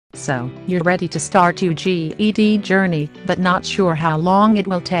So, you're ready to start your GED journey, but not sure how long it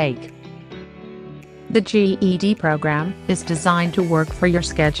will take. The GED program is designed to work for your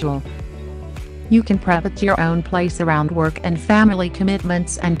schedule. You can prep at your own pace around work and family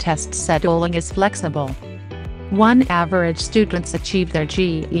commitments, and test scheduling is flexible. One average students achieve their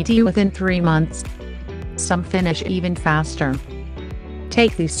GED within 3 months. Some finish even faster.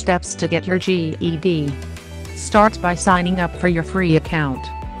 Take these steps to get your GED. Start by signing up for your free account.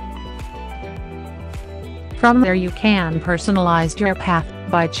 From there you can personalize your path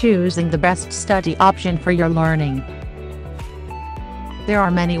by choosing the best study option for your learning. There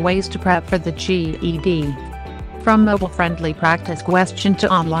are many ways to prep for the GED. From mobile-friendly practice questions to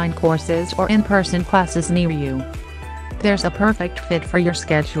online courses or in-person classes near you. There's a perfect fit for your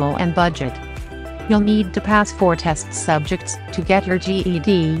schedule and budget. You'll need to pass 4 test subjects to get your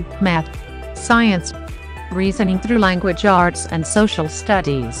GED: math, science, reasoning through language arts, and social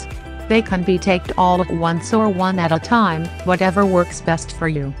studies. They can be taken all at once or one at a time, whatever works best for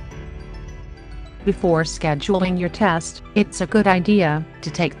you. Before scheduling your test, it's a good idea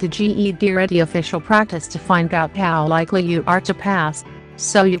to take the GED Ready official practice to find out how likely you are to pass,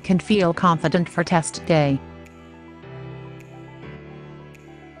 so you can feel confident for test day.